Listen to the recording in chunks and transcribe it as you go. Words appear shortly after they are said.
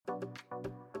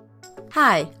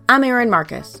Hi, I'm Erin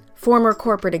Marcus, former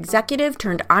corporate executive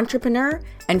turned entrepreneur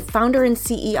and founder and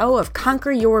CEO of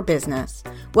Conquer Your Business.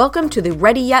 Welcome to the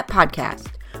Ready Yet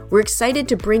podcast. We're excited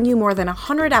to bring you more than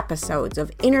 100 episodes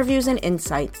of interviews and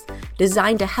insights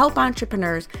designed to help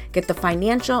entrepreneurs get the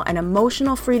financial and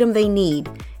emotional freedom they need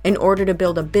in order to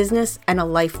build a business and a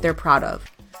life they're proud of.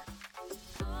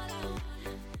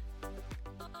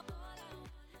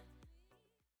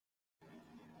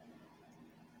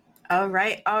 All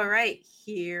right.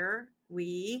 Here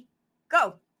we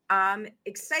go. I'm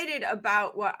excited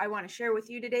about what I want to share with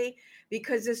you today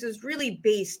because this is really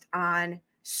based on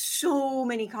so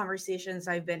many conversations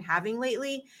I've been having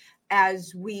lately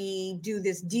as we do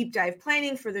this deep dive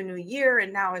planning for the new year.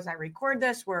 And now as I record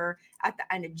this, we're at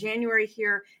the end of January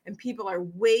here and people are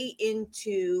way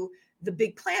into the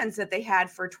big plans that they had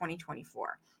for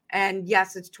 2024. And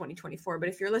yes, it's 2024, but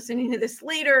if you're listening to this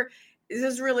later, this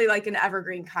is really like an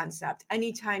evergreen concept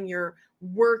anytime you're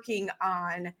working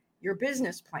on your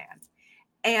business plan.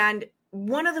 And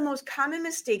one of the most common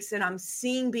mistakes that I'm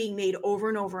seeing being made over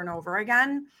and over and over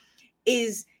again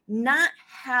is not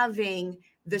having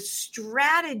the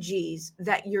strategies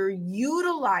that you're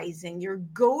utilizing, your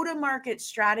go-to-market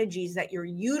strategies that you're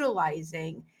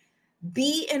utilizing,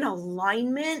 be in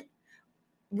alignment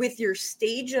with your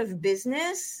stage of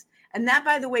business. And that,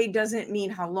 by the way, doesn't mean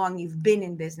how long you've been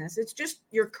in business. It's just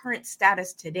your current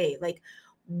status today. Like,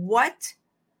 what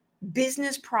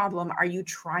business problem are you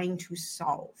trying to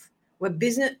solve? What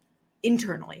business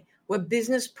internally? What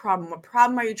business problem? What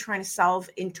problem are you trying to solve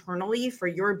internally for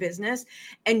your business?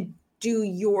 And do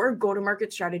your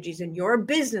go-to-market strategies and your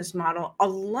business model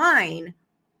align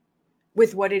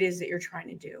with what it is that you're trying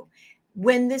to do?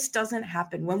 When this doesn't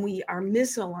happen, when we are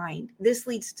misaligned, this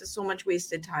leads to so much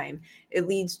wasted time. It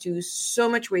leads to so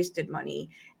much wasted money,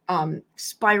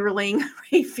 spiraling,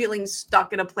 right? Feeling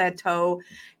stuck at a plateau.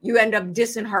 You end up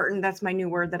disheartened. That's my new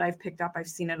word that I've picked up. I've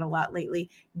seen it a lot lately.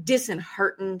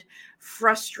 Disheartened,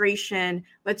 frustration.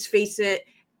 Let's face it,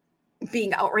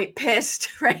 being outright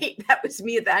pissed, right? That was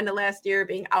me at the end of last year,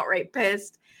 being outright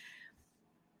pissed.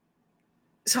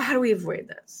 So how do we avoid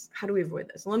this?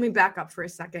 Let me back up for a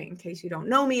second in case you don't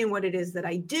know me and what it is that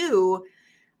I do.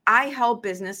 I help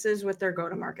businesses with their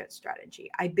go-to-market strategy.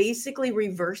 I basically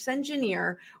reverse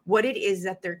engineer what it is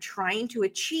that they're trying to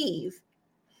achieve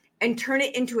and turn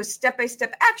it into a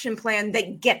step-by-step action plan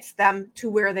that gets them to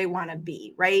where they want to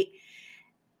be, right?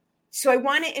 So I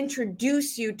want to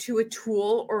introduce you to a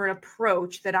tool or an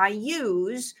approach that I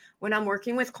use when I'm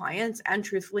working with clients and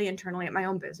truthfully internally at my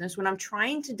own business, when I'm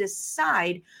trying to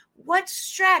decide what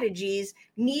strategies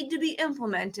need to be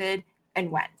implemented and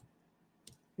when.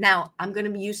 Now, I'm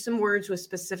going to use some words with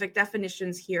specific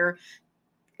definitions here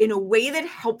in a way that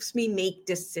helps me make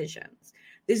decisions.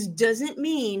 This doesn't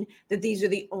mean that these are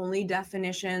the only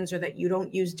definitions or that you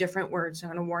don't use different words. So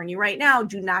I'm going to warn you right now,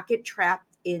 do not get trapped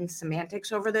in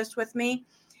semantics over this with me.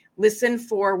 Listen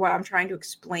for what I'm trying to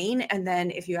explain. And then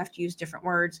if you have to use different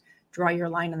words, draw your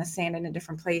line in the sand in a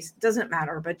different place. Doesn't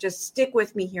matter, but just stick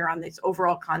with me here on this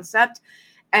overall concept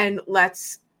and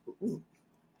let's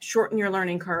shorten your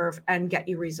learning curve and get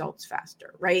you results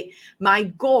faster, right? My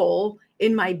goal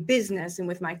in my business and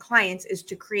with my clients is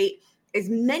to create as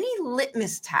many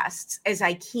litmus tests as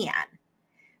I can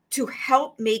to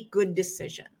help make good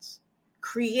decisions.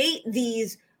 Create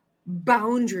these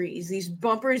boundaries, these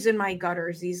bumpers in my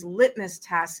gutters, these litmus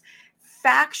tests,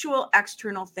 factual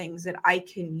external things that I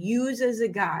can use as a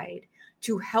guide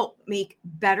to help make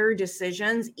better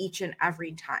decisions each and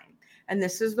every time. And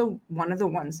this is one of the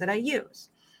ones that I use.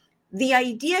 The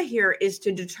idea here is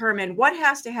to determine what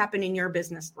has to happen in your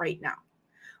business right now.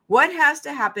 What has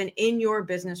to happen in your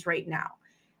business right now?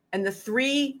 And the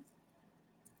three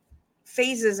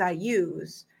phases I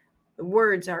use, the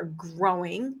words are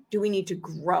growing. Do we need to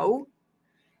grow?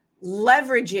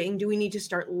 Leveraging. Do we need to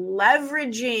start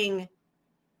leveraging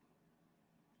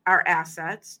our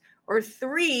assets? Or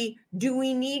 3, do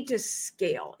we need to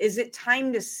scale? Is it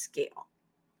time to scale?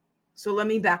 So let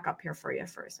me back up here for you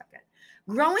for a second.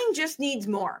 Growing just needs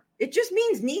more. It just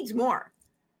means needs more.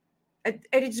 At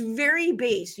its very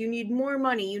base, you need more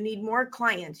money. You need more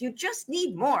clients. You just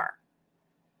need more.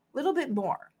 A little bit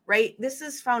more, right? This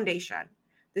is foundation.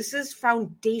 This is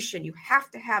foundation. You have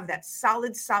to have that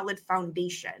solid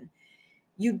foundation.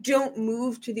 You don't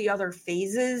move to the other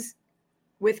phases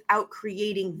without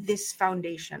creating this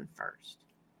foundation first.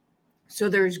 So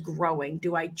there's growing.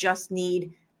 Do I just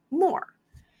need more?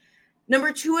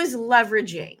 Number 2 is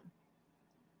leveraging.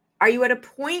 Are you at a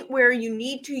point where you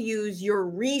need to use your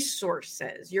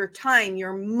resources, your time,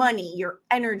 your money, your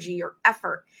energy, your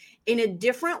effort in a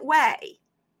different way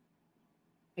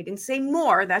I didn't say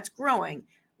more, that's growing.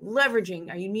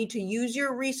 Leveraging, you need to use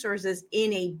your resources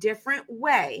in a different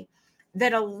way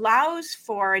that allows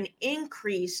for an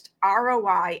increased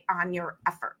ROI on your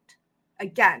effort.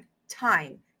 Again,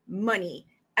 time, money,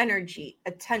 energy,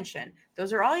 attention.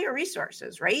 Those are all your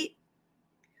resources, right?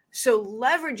 So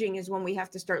leveraging is when we have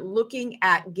to start looking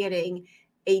at getting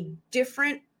a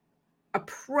different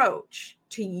approach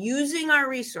to using our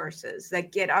resources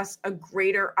that get us a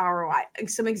greater ROI.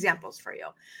 Some examples for you.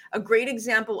 A great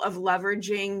example of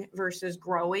leveraging versus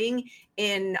growing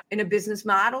in a business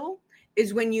model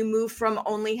is when you move from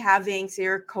only having, say,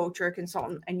 you're a coach or a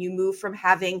consultant, and you move from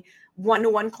having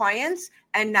one-to-one clients,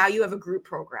 and now you have a group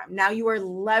program. Now you are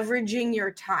leveraging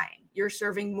your time. You're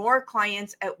serving more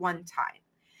clients at one time.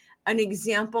 An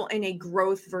example in a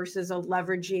growth versus a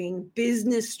leveraging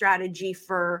business strategy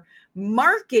for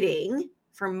marketing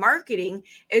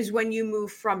is when you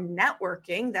move from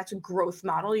networking, that's a growth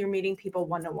model. You're meeting people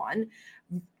one-to-one.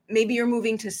 Maybe you're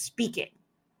moving to speaking,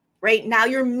 right? Now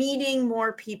you're meeting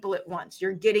more people at once.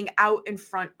 You're getting out in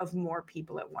front of more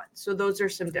people at once. So those are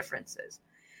some differences.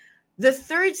 The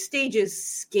third stage is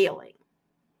scaling.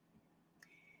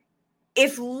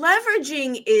 If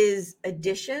leveraging is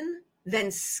addition,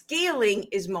 then scaling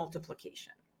is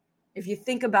multiplication. If you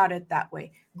think about it that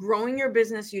way, growing your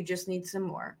business, you just need some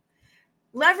more.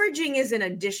 Leveraging is an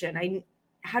addition.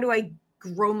 How do I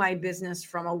grow my business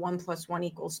from a 1 +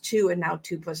 1 = 2 and now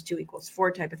 2 + 2 =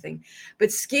 4 type of thing?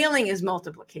 But scaling is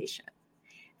multiplication.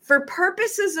 For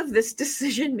purposes of this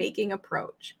decision-making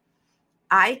approach,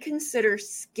 I consider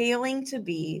scaling to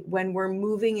be when we're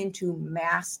moving into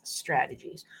mass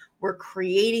strategies. We're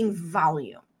creating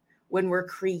volume. When we're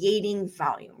creating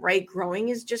volume, right? Growing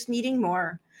is just needing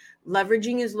more.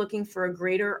 Leveraging is looking for a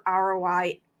greater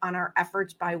ROI on our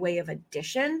efforts by way of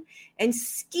addition. And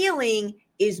scaling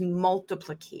is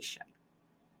multiplication.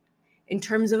 In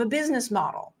terms of a business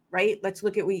model, right? Let's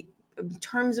look at in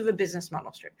terms of a business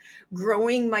model.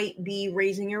 Growing might be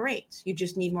raising your rates. You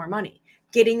just need more money.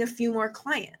 Getting a few more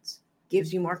clients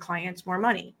gives you more clients, more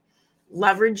money.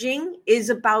 Leveraging is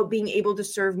about being able to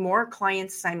serve more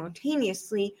clients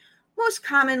simultaneously, most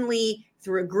commonly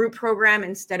through a group program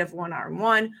instead of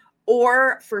one-on-one,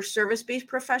 or for service-based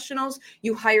professionals,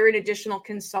 you hire an additional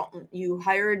consultant, you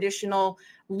hire additional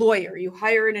lawyer, you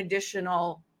hire an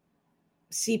additional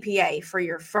CPA for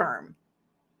your firm,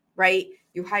 right?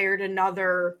 You hired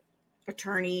another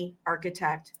attorney,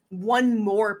 architect, one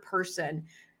more person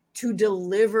to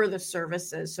deliver the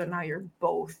services. So now you're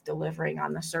both delivering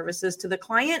on the services to the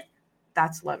client.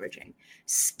 That's leveraging.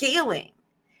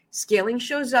 Scaling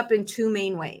shows up in two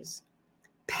main ways.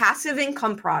 Passive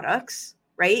income products,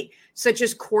 right? Such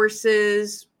as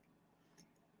courses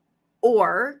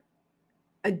or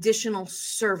additional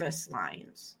service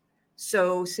lines.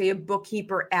 So say a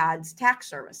bookkeeper adds tax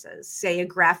services, say a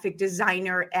graphic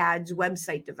designer adds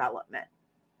website development.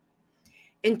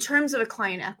 In terms of a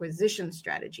client acquisition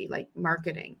strategy, like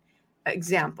marketing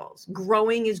examples,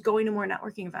 growing is going to more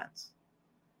networking events,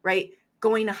 right?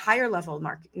 Going to higher level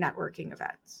networking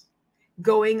events,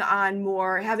 going on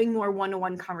having more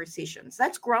one-to-one conversations.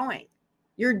 That's growing.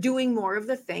 You're doing more of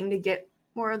the thing to get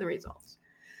more of the results.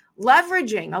 A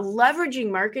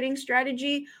leveraging marketing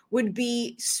strategy would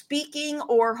be speaking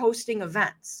or hosting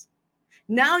events.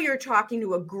 Now you're talking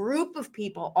to a group of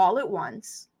people all at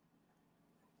once,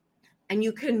 and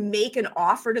you can make an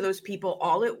offer to those people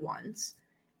all at once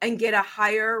and get a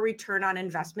higher return on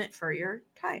investment for your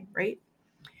time, right?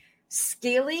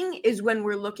 Scaling is when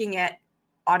we're looking at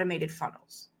automated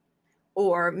funnels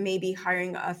or maybe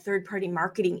hiring a third-party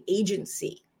marketing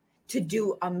agency to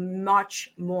do a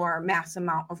much more mass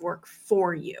amount of work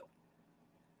for you.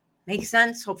 Make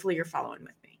sense? Hopefully you're following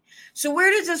with me. So where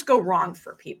does this go wrong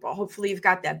for people? Hopefully you've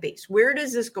got that base. Where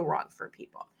does this go wrong for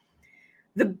people?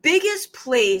 The biggest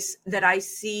place that I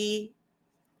see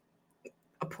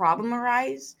a problem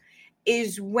arise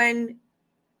is when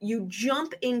you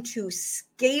jump into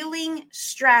scaling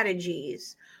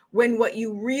strategies when what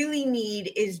you really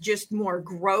need is just more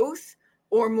growth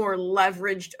or more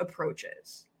leveraged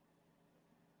approaches,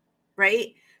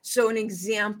 right? So an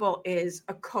example is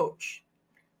a coach.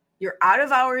 You're out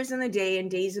of hours in the day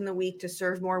and days in the week to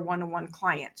serve more one-on-one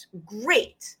clients.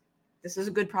 Great. This is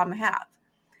a good problem to have.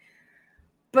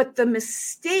 But the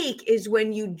mistake is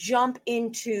when you jump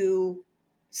into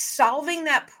solving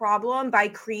that problem by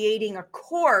creating a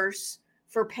course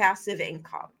for passive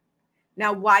income.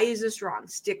 Now, why is this wrong?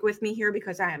 Stick with me here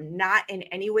because I am not in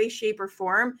any way, shape, or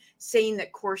form saying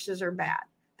that courses are bad.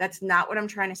 That's not what I'm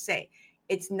trying to say.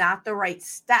 It's not the right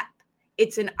step.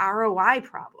 It's an ROI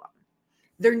problem.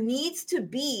 There needs to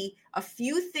be a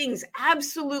few things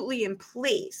absolutely in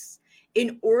place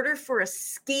in order for a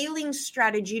scaling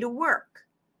strategy to work,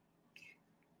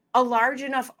 a large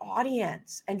enough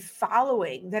audience and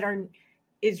following that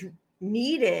is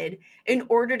needed in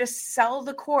order to sell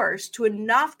the course to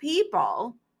enough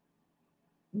people,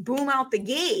 boom out the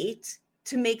gate,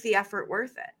 to make the effort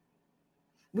worth it.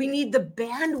 We need the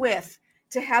bandwidth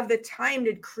to have the time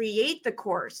to create the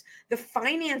course, the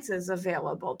finances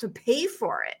available to pay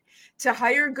for it, to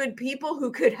hire good people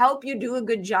who could help you do a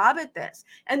good job at this,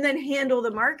 and then handle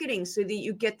the marketing so that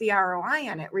you get the ROI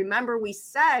on it. Remember, we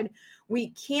said we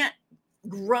can't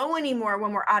grow anymore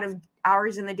when we're out of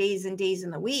hours in the days and days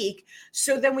in the week.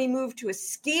 So then we move to a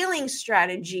scaling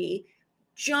strategy,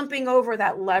 jumping over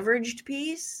that leveraged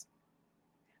piece.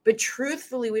 But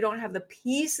truthfully, we don't have the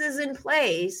pieces in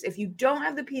place. If you don't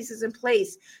have the pieces in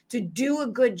place to do a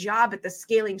good job at the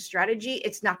scaling strategy,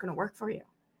 it's not going to work for you.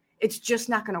 It's just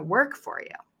not going to work for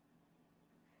you.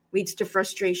 Leads to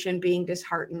frustration, being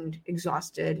disheartened,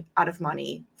 exhausted, out of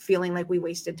money, feeling like we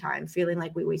wasted time, feeling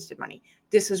like we wasted money.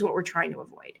 This is what we're trying to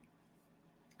avoid.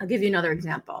 I'll give you another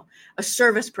example. A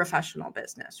service professional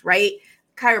business, right?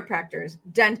 Chiropractors,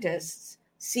 dentists,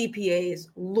 CPAs,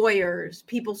 lawyers,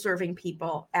 people serving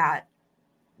people at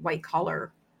white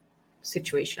collar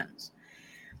situations.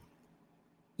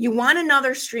 You want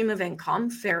another stream of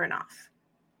income, fair enough.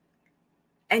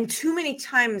 And too many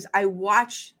times I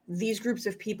watch these groups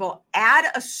of people add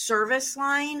a service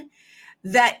line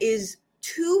that is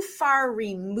too far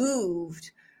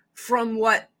removed from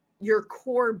what your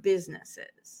core business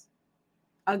is.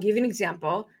 I'll give you an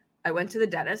example. I went to the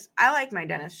dentist. I like my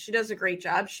dentist. She does a great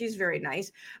job. She's very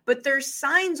nice. But there's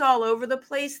signs all over the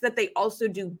place that they also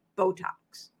do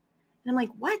Botox. And I'm like,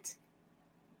 what?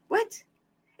 What?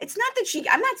 It's not that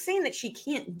I'm not saying that she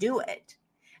can't do it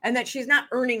and that she's not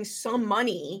earning some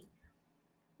money.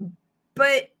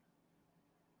 But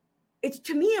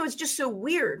to me, it was just so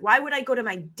weird. Why would I go to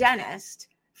my dentist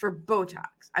for Botox?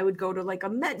 I would go to like a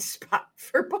med spa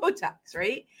for Botox,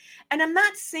 right? And I'm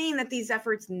not saying that these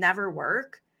efforts never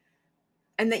work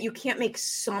and that you can't make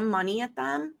some money at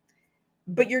them,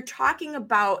 but you're talking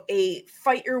about a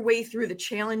fight your way through the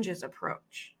challenges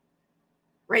approach,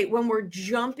 right? When we're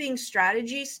jumping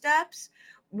strategy steps,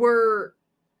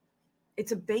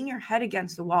 it's a bang your head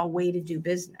against the wall way to do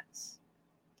business.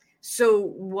 So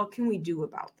what can we do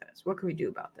about this? What can we do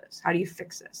about this? How do you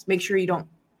fix this? Make sure you don't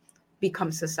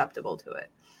become susceptible to it.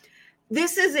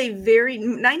 This is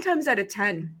 9 times out of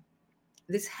 10,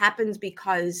 this happens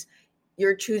because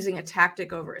you're choosing a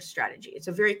tactic over a strategy. It's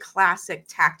a very classic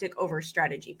tactic over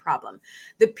strategy problem.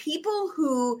 The people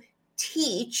who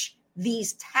teach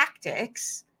these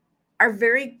tactics are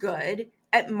very good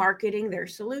at marketing their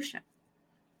solution.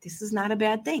 This is not a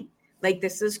bad thing. Like,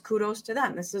 this is kudos to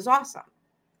them. This is awesome.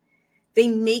 They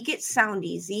make it sound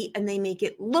easy and they make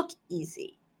it look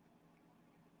easy.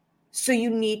 So you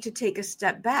need to take a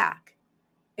step back.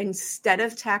 Instead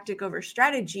of tactic over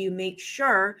strategy, you make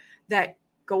sure that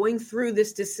going through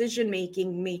this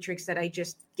decision-making matrix that I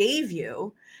just gave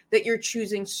you, that you're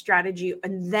choosing strategy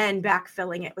and then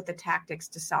backfilling it with the tactics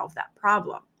to solve that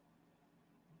problem.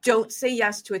 Don't say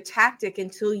yes to a tactic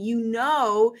until you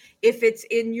know if it's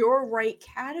in your right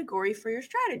category for your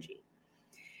strategy.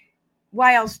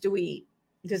 Why else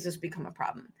does this become a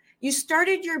problem? You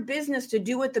started your business to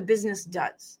do what the business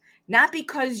does, not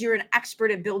because you're an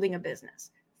expert at building a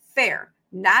business. Fair,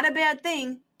 not a bad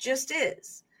thing, just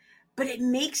is. But it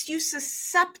makes you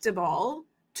susceptible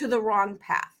to the wrong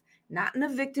path. Not in a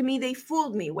victim-y, they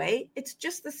fooled me way. It's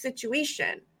just the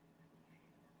situation.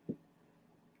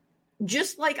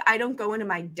 Just like I don't go into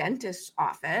my dentist's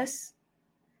office,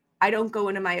 I don't go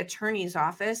into my attorney's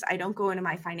office, I don't go into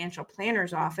my financial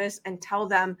planner's office and tell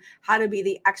them how to be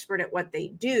the expert at what they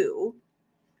do.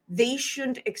 They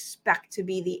shouldn't expect to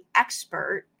be the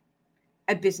expert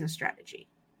at business strategy.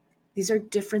 These are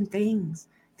different things.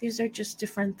 These are just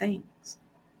different things.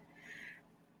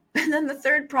 And then the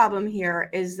third problem here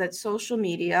is that social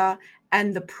media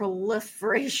and the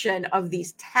proliferation of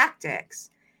these tactics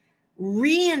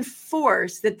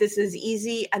reinforce that this is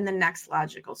easy and the next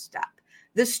logical step.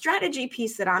 The strategy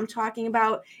piece that I'm talking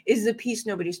about is the piece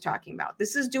nobody's talking about.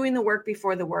 This is doing the work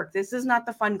before the work. This is not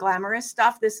the fun, glamorous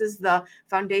stuff. This is the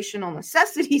foundational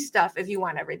necessity stuff if you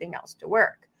want everything else to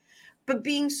work. But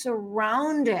being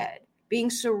surrounded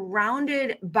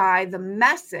by the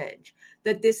message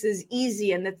that this is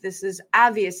easy and that this is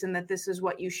obvious and that this is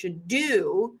what you should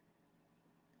do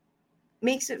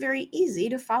makes it very easy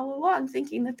to follow along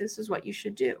thinking that this is what you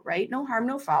should do, right? No harm,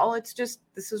 no foul. It's just,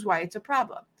 this is why it's a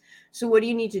problem. So what do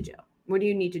you need to do? What do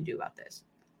you need to do about this?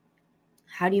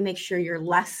 How do you make sure you're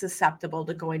less susceptible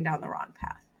to going down the wrong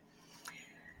path?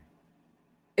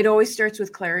 It always starts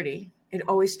with clarity. It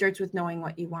always starts with knowing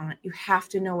what you want. You have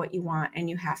to know what you want, and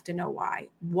you have to know why.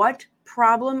 What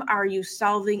problem are you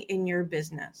solving in your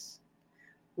business?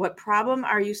 What problem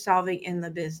are you solving in the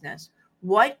business?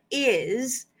 What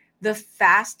is the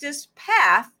fastest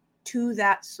path to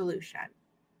that solution?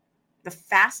 The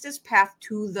fastest path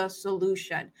to the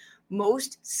solution.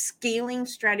 Most scaling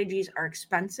strategies are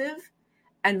expensive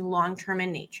and long-term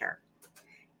in nature.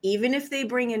 Even if they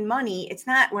bring in money, it's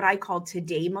not what I call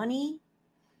today money.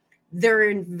 There are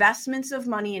investments of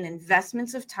money and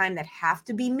investments of time that have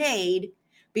to be made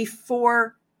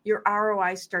before your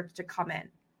ROI starts to come in.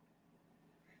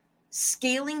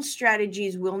 Scaling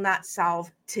strategies will not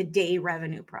solve today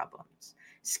revenue problems.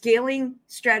 Scaling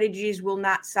strategies will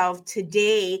not solve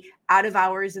today out of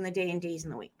hours in the day and days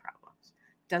in the week problems.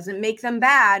 Doesn't make them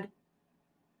bad.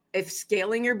 If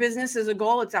scaling your business is a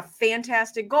goal, it's a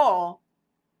fantastic goal.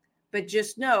 But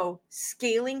just know,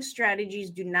 scaling strategies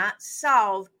do not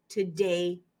solve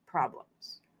today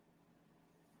problems.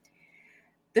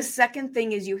 The second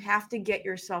thing is you have to get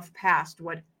yourself past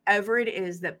whatever it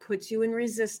is that puts you in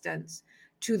resistance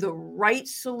to the right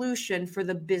solution for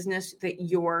the business that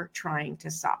you're trying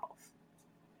to solve.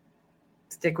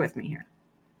 Stick with me here.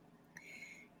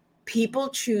 People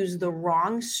choose the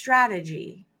wrong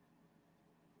strategy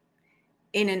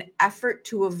in an effort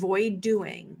to avoid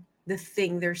doing the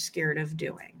thing they're scared of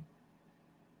doing.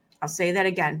 I'll say that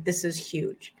again. This is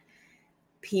huge.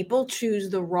 People choose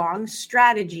the wrong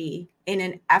strategy in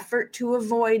an effort to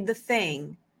avoid the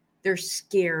thing they're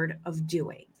scared of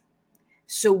doing.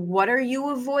 So what are you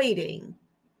avoiding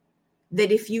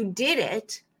that if you did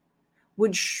it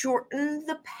would shorten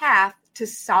the path to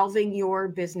solving your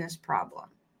business problem?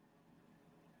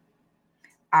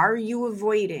 Are you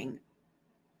avoiding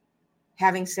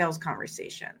having sales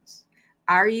conversations?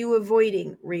 Are you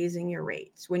avoiding raising your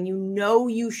rates when you know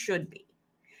you should be?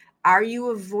 Are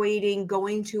you avoiding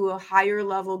going to a higher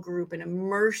level group and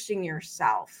immersing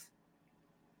yourself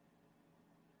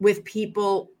with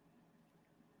people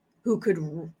who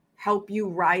could help you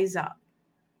rise up?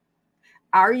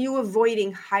 Are you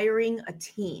avoiding hiring a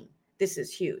team? This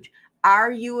is huge.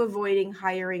 Are you avoiding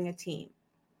hiring a team?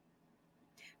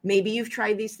 Maybe you've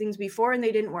tried these things before and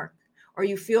they didn't work, or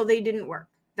you feel they didn't work.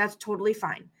 That's totally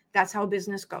fine. That's how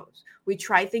business goes. We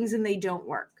try things and they don't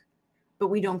work, but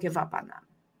we don't give up on them.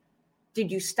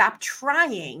 Did you stop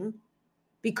trying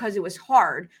because it was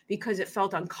hard, because it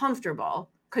felt uncomfortable,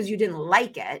 because you didn't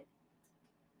like it,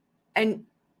 and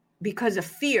because of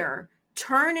fear,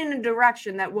 turn in a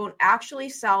direction that won't actually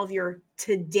solve your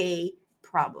today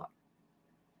problem?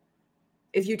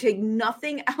 If you take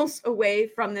nothing else away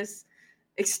from this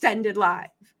extended live,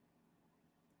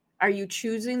 are you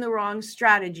choosing the wrong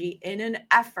strategy in an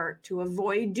effort to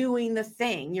avoid doing the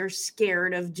thing you're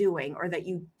scared of doing or that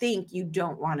you think you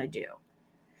don't want to do?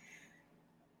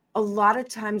 A lot of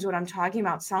times what I'm talking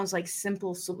about sounds like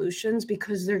simple solutions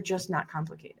because they're just not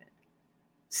complicated.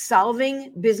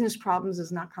 Solving business problems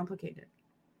is not complicated.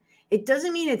 It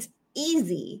doesn't mean it's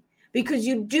easy because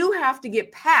you do have to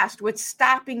get past what's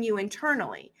stopping you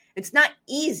internally. It's not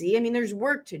easy. I mean, there's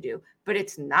work to do, but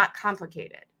it's not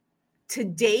complicated.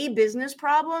 Today, business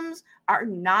problems are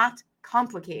not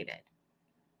complicated.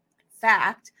 In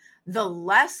fact, the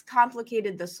less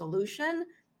complicated the solution,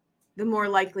 the more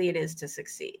likely it is to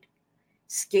succeed.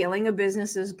 Scaling a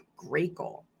business is a great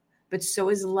goal, but so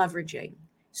is leveraging,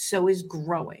 so is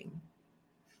growing.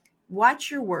 Watch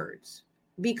your words,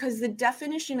 because the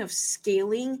definition of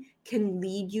scaling can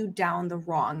lead you down the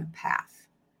wrong path.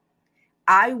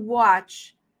 I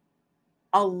watch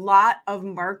a lot of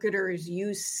marketers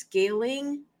use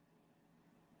scaling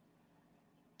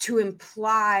to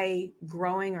imply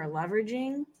growing or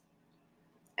leveraging,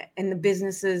 and the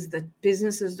businesses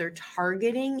they're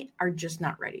targeting are just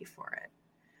not ready for it.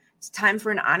 It's time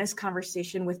for an honest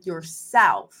conversation with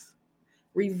yourself.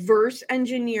 Reverse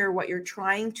engineer what you're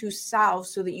trying to solve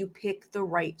so that you pick the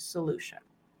right solution.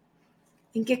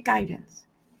 And get guidance.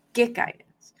 Get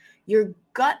guidance. Your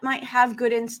gut might have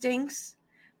good instincts,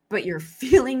 but your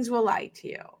feelings will lie to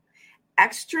you.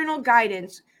 External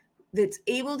guidance that's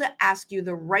able to ask you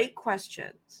the right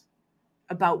questions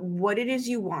about what it is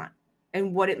you want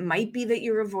and what it might be that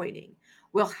you're avoiding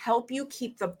will help you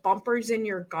keep the bumpers in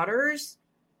your gutters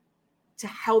to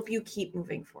help you keep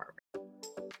moving forward.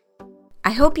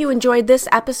 I hope you enjoyed this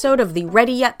episode of the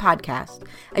Ready Yet podcast.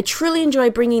 I truly enjoy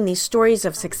bringing these stories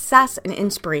of success and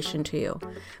inspiration to you.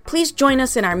 Please join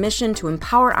us in our mission to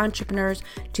empower entrepreneurs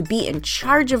to be in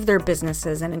charge of their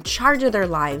businesses and in charge of their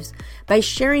lives by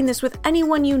sharing this with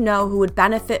anyone you know who would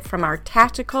benefit from our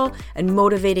tactical and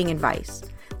motivating advice.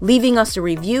 leaving us a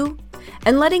review,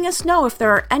 and letting us know if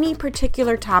there are any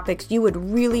particular topics you would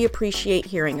really appreciate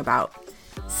hearing about.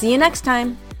 See you next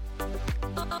time.